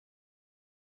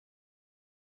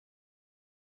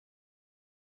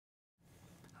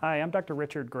Hi, I'm Dr.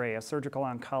 Richard Gray, a surgical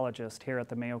oncologist here at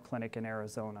the Mayo Clinic in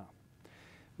Arizona.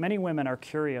 Many women are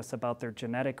curious about their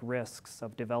genetic risks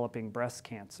of developing breast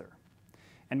cancer.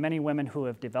 And many women who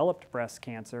have developed breast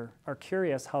cancer are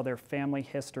curious how their family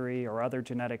history or other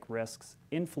genetic risks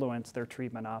influence their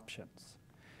treatment options.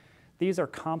 These are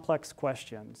complex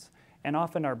questions and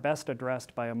often are best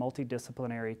addressed by a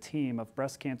multidisciplinary team of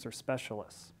breast cancer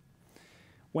specialists.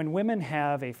 When women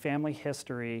have a family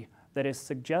history that is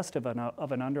suggestive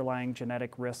of an underlying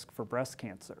genetic risk for breast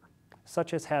cancer,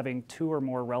 such as having 2 or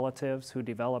more relatives who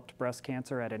developed breast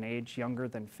cancer at an age younger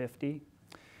than 50,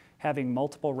 having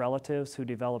multiple relatives who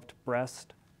developed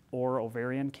breast or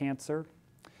ovarian cancer,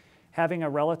 having a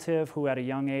relative who at a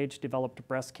young age developed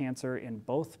breast cancer in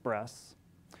both breasts,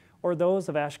 or those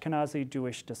of Ashkenazi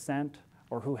Jewish descent,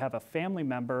 or who have a family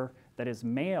member that is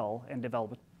male and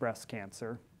developed breast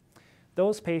cancer,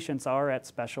 those patients are at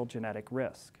special genetic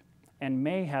risk and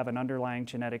may have an underlying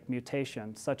genetic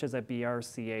mutation, such as a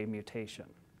BRCA mutation.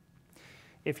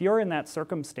 If you're in that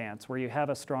circumstance where you have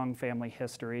a strong family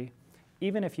history,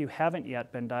 even if you haven't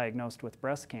yet been diagnosed with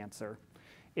breast cancer,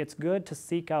 it's good to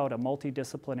seek out a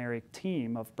multidisciplinary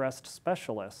team of breast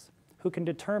specialists who can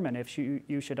determine if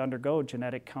you should undergo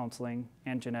genetic counseling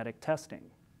and genetic testing.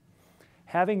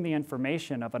 Having the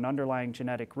information of an underlying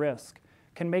genetic risk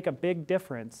can make a big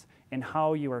difference in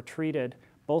how you are treated,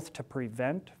 both to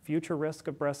prevent future risk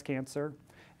of breast cancer,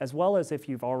 as well as if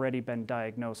you've already been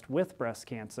diagnosed with breast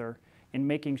cancer, in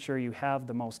making sure you have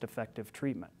the most effective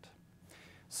treatment.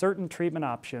 Certain treatment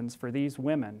options for these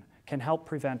women can help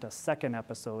prevent a second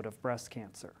episode of breast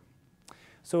cancer.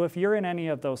 So if you're in any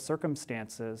of those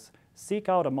circumstances, seek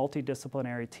out a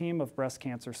multidisciplinary team of breast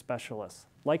cancer specialists,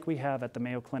 like we have at the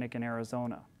Mayo Clinic in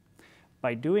Arizona.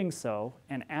 By doing so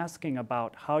and asking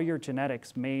about how your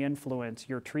genetics may influence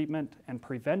your treatment and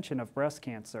prevention of breast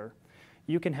cancer,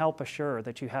 you can help assure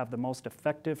that you have the most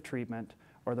effective treatment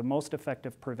or the most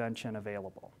effective prevention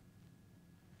available.